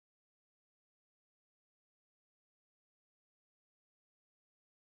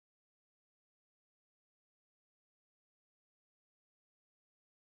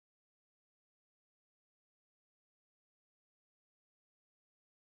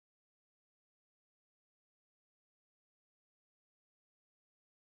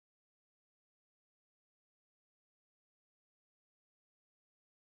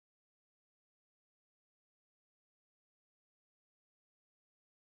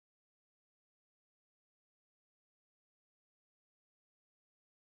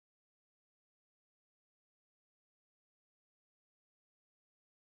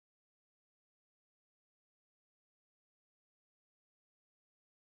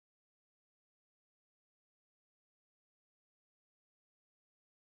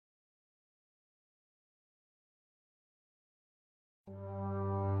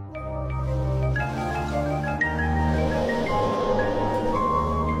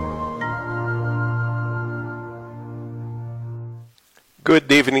Good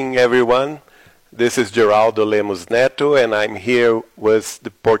evening, everyone. This is Geraldo Lemos Neto, and I'm here with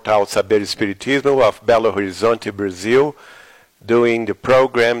the Portal Saber Espiritismo of Belo Horizonte, Brazil, doing the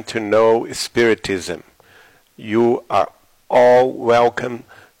program to Know Spiritism. You are all welcome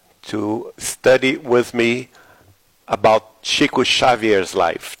to study with me about Chico Xavier's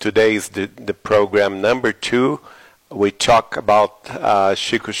life. Today is the program number 2. We talk about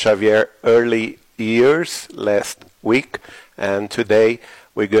Chico Xavier early years last week, and today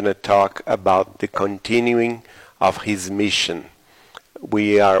we're going to talk about the continuing of his mission.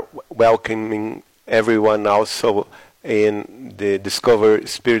 We are welcoming everyone also in the Discover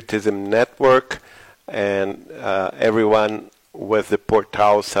Spiritism Network and everyone with the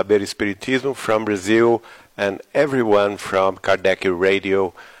Portal Saber Espiritismo from Brazil and everyone from Kardec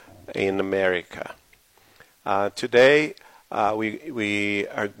Radio in America. Today we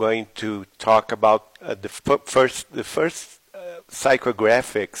are going to talk about the first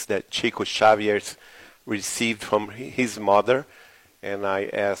psychographics that Chico Xavier received from his mother, and I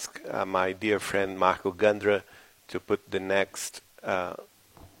ask my dear friend Marco Gandra to put the next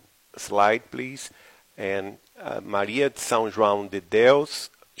slide, please. And Maria de São João de Deus,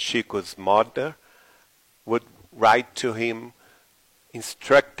 Chico's mother, would write to him,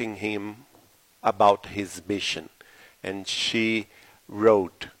 instructing him about his mission. And she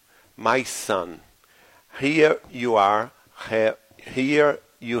wrote, "My son, here you are. Here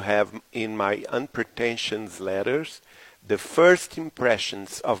you have in my unpretentious letters the first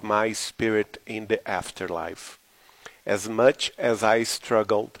impressions of my spirit in the afterlife. As much as I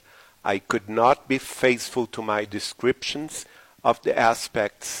struggled, I could not be faithful to my descriptions of the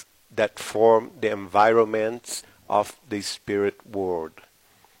aspects that form the environments of the spirit world.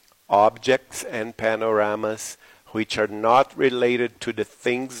 Objects and panoramas which are not related to the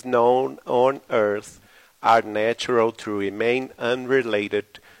things known on earth are natural to remain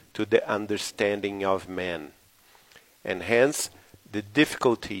unrelated to the understanding of man. And hence, the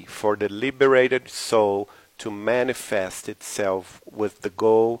difficulty for the liberated soul to manifest itself with the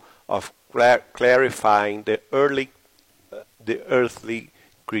goal of clarifying the earthly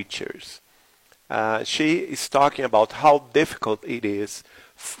creatures." She is talking about how difficult it is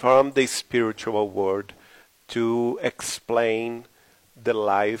from the spiritual world to explain the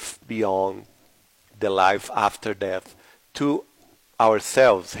life beyond, the life after death, to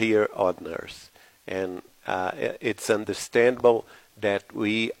ourselves here on earth. And it's understandable that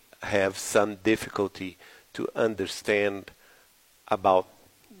we have some difficulty to understand about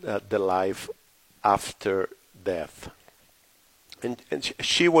the life after death. And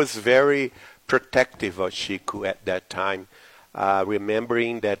she was very protective of Chico at that time,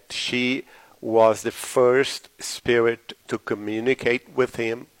 remembering that she was the first spirit to communicate with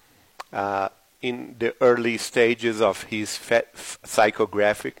him in the early stages of his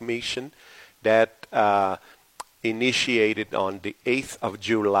psychographic mission that initiated on the 8th of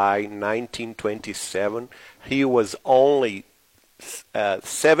July 1927. He was only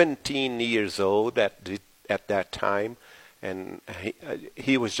 17 years old at that time, and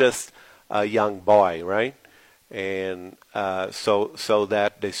he was just a young boy, right? And so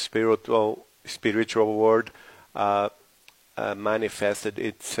that the spiritual world manifested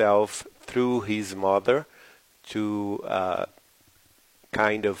itself through his mother to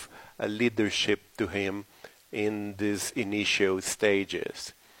kind of a leadership to him in these initial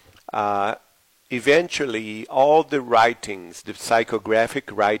stages. Eventually, all the writings, the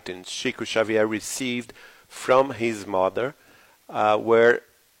psychographic writings Chico Xavier received from his mother were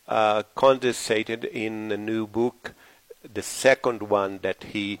condensated in a new book, the second one that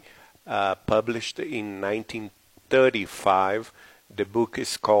he published in 1935. The book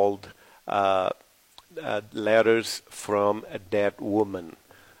is called Letters from a Dead Woman.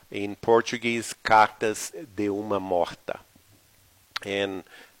 In Portuguese, Cartas de uma Morta. And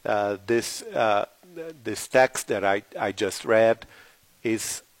this text that I just read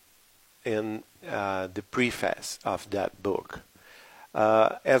is in the preface of that book.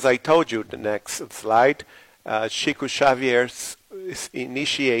 As I told you, the next slide, Chico Xavier is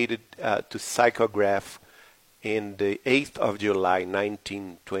initiated to psychograph in the 8th of July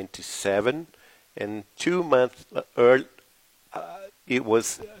 1927, and 2 months early, it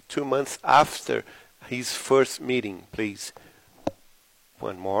was 2 months after his first meeting. Please,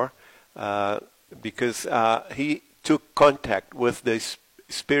 one more, because he took contact with the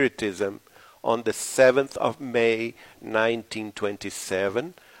Spiritism on the 7th of May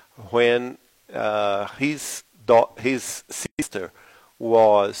 1927, when his sister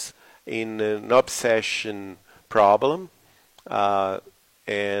was in an obsession problem,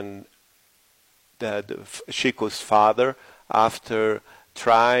 and Chico's father, after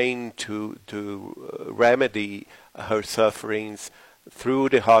trying to remedy her sufferings through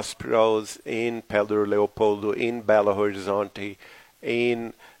the hospitals in Pedro Leopoldo, in Belo Horizonte,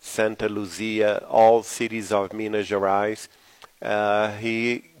 in Santa Luzia, all cities of Minas Gerais.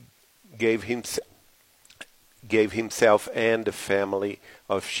 He gave himself and the family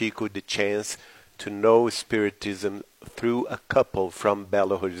of Chico the chance to know Spiritism through a couple from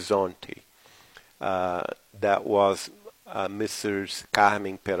Belo Horizonte. That was Mrs.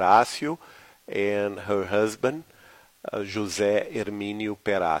 Carmen Peracio and her husband, José Hermínio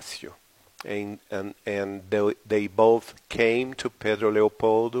Peracio. And they both came to Pedro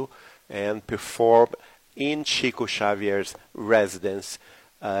Leopoldo and performed in Chico Xavier's residence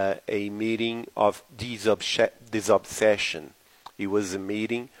a meeting of disobsession. It was a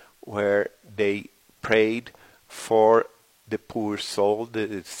meeting where they prayed for the poor soul,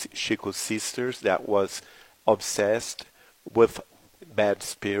 the Chico sisters that was obsessed with bad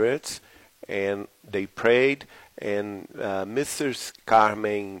spirits, and they prayed, and Mrs.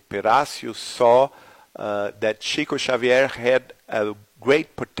 Carmen Peracio saw that Chico Xavier had a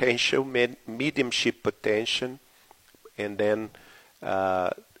great potential, mediumship potential, and then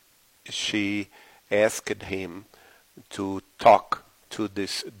she asked him to talk to the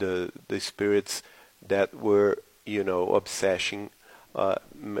spirits that were,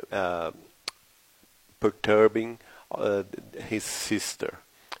 perturbing his sister.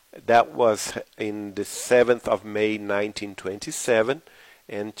 That was in the 7th of May 1927,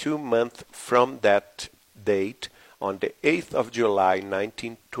 and 2 months from that date, on the 8th of July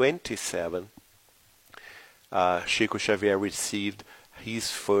 1927, Chico Xavier received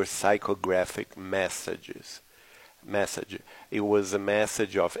his first psychographic message. It was a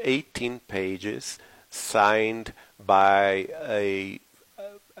message of 18 pages, signed by a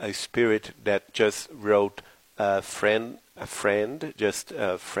spirit that just wrote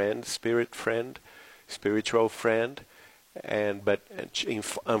spiritual friend, but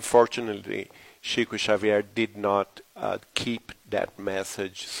unfortunately Chico Xavier did not keep that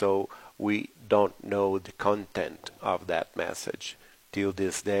message, so we don't know the content of that message till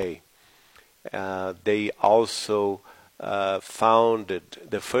this day. They also founded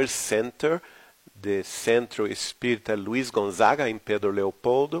the first center, the Centro Espírita Luiz Gonzaga in Pedro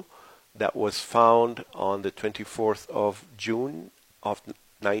Leopoldo, that was found on the 24th of June of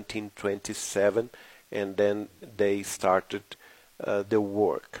 1927, and then they started the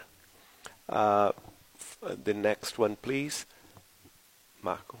work. The next one, please.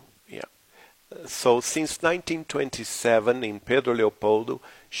 Marco. Yeah. So since 1927 in Pedro Leopoldo,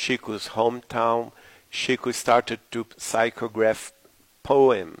 Chico's hometown, Chico started to psychograph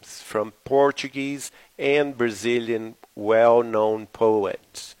poems from Portuguese and Brazilian well-known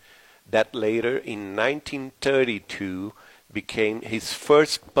poets that later in 1932 became his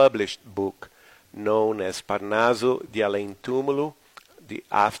first published book, known as Parnaso de Além Túmulo, the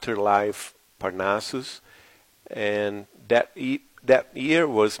Afterlife Parnassus, and that year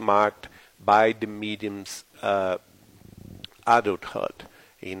was marked by the medium's adulthood.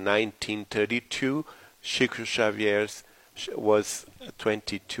 In 1932, Chico Xavier was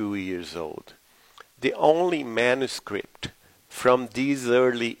 22 years old. The only manuscript from these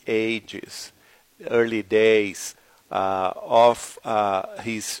early days of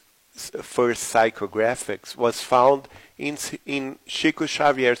his first psychographics was found in Chico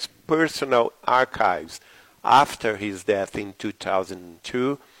Xavier's personal archives after his death in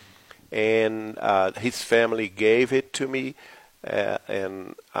 2002, and his family gave it to me,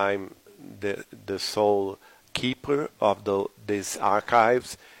 and I'm the sole keeper of these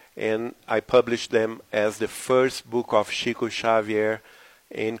archives, and I published them as the first book of Chico Xavier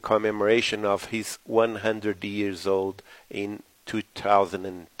in commemoration of his 100 years old in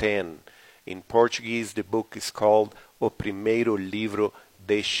 2010. In Portuguese, the book is called O Primeiro Livro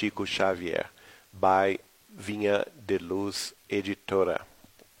de Chico Xavier by Vinha de Luz Editora.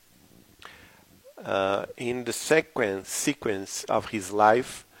 In the sequence of his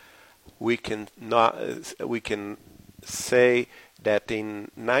life, we can say that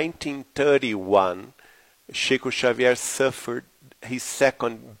in 1931, Chico Xavier suffered his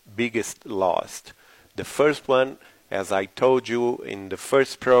second biggest loss. The first one, as I told you in the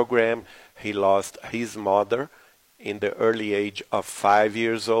first program, he lost his mother in the early age of 5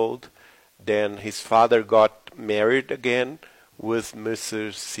 years old. Then his father got married again with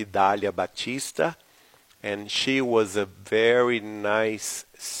Mrs. Cidália Batista, and she was a very nice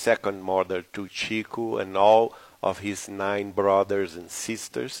second mother to Chico and all of his 9 brothers and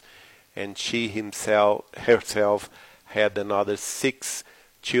sisters, and she herself had another 6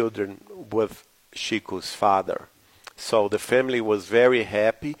 children with Chico's father. So the family was very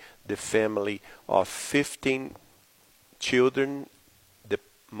happy. The family of 15 children, the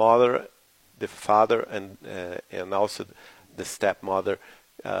mother, the father, and also the stepmother,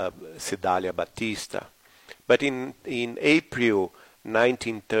 Cidalia Batista. But in April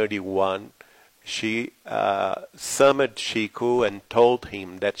 1931, she summoned Chico and told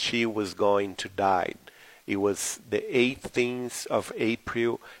him that she was going to die. It was the 18th of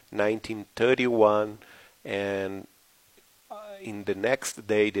April 1931, and in the next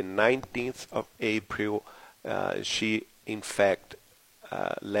day, the 19th of April, she in fact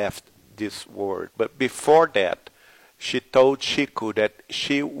left this world. But before that, she told Chico that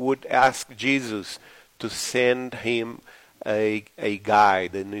she would ask Jesus to send him a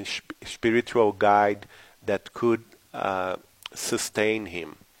guide, a spiritual guide that could sustain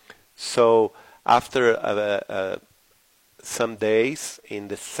him. So after some days, in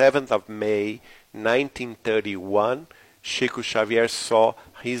the 7th of May 1931, Chico Xavier saw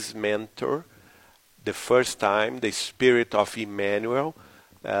his mentor the first time, the spirit of Emmanuel.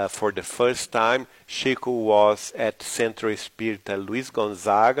 For the first time, Chico was at Centro Espírita Luiz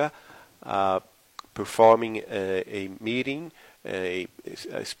Gonzaga, performing a meeting, a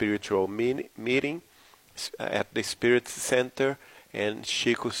spiritual meeting at the Spirit Center, and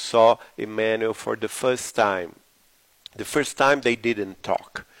Chico saw Emmanuel for the first time. The first time they didn't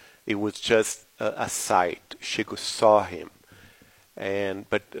talk. It was just a sight. Chico saw him.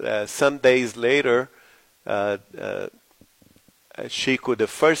 But some days later, Chico, the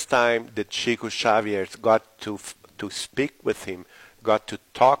first time that Chico Xavier got to speak with him, got to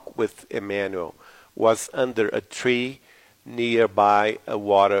talk with Emmanuel, was under a tree nearby a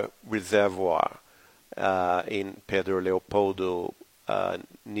water reservoir in Pedro Leopoldo,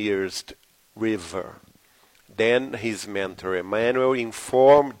 nearest river. Then his mentor Emmanuel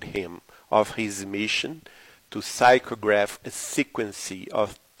informed him of his mission to psychograph a sequence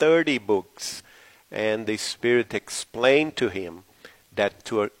of 30 books, and the Spirit explained to him that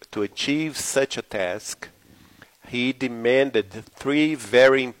to achieve such a task, he demanded 3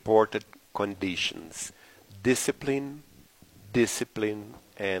 very important conditions: discipline, discipline,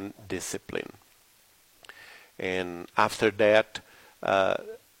 and discipline. And after that,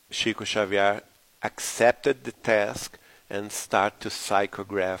 Chico Xavier accepted the task and started to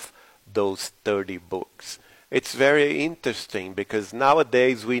psychograph those 30 books. It's very interesting because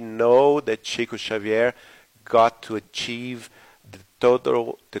nowadays we know that Chico Xavier got to achieve the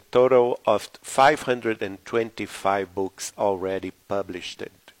total of 525 books already published.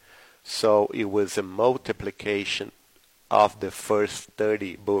 So it was a multiplication of the first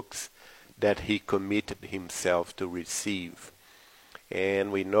 30 books that he committed himself to receive.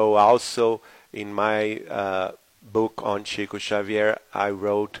 And we know also in my book on Chico Xavier, I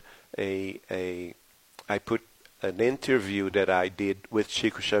put an interview that I did with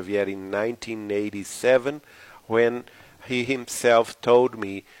Chico Xavier in 1987, when he himself told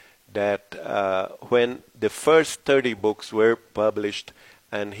me that when the first 30 books were published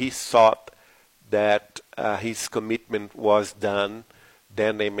and he thought that his commitment was done,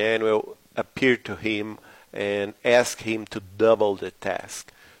 then Emmanuel appeared to him and asked him to double the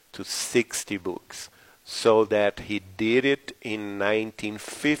task to 60 books, so that he did it in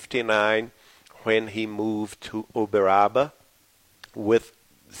 1959 when he moved to Uberaba with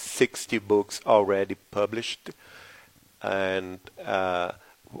 60 books already published. And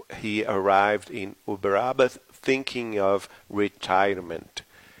he arrived in Uberaba thinking of retirement.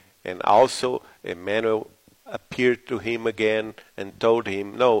 And also Emmanuel appeared to him again and told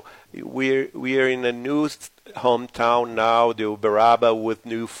him, no, we are in a new hometown now, the Uberaba, with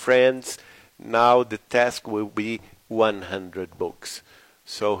new friends. Now the task will be 100 books.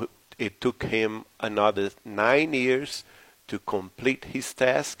 So it took him another 9 years to complete his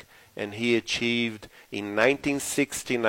task, and he achieved in 1969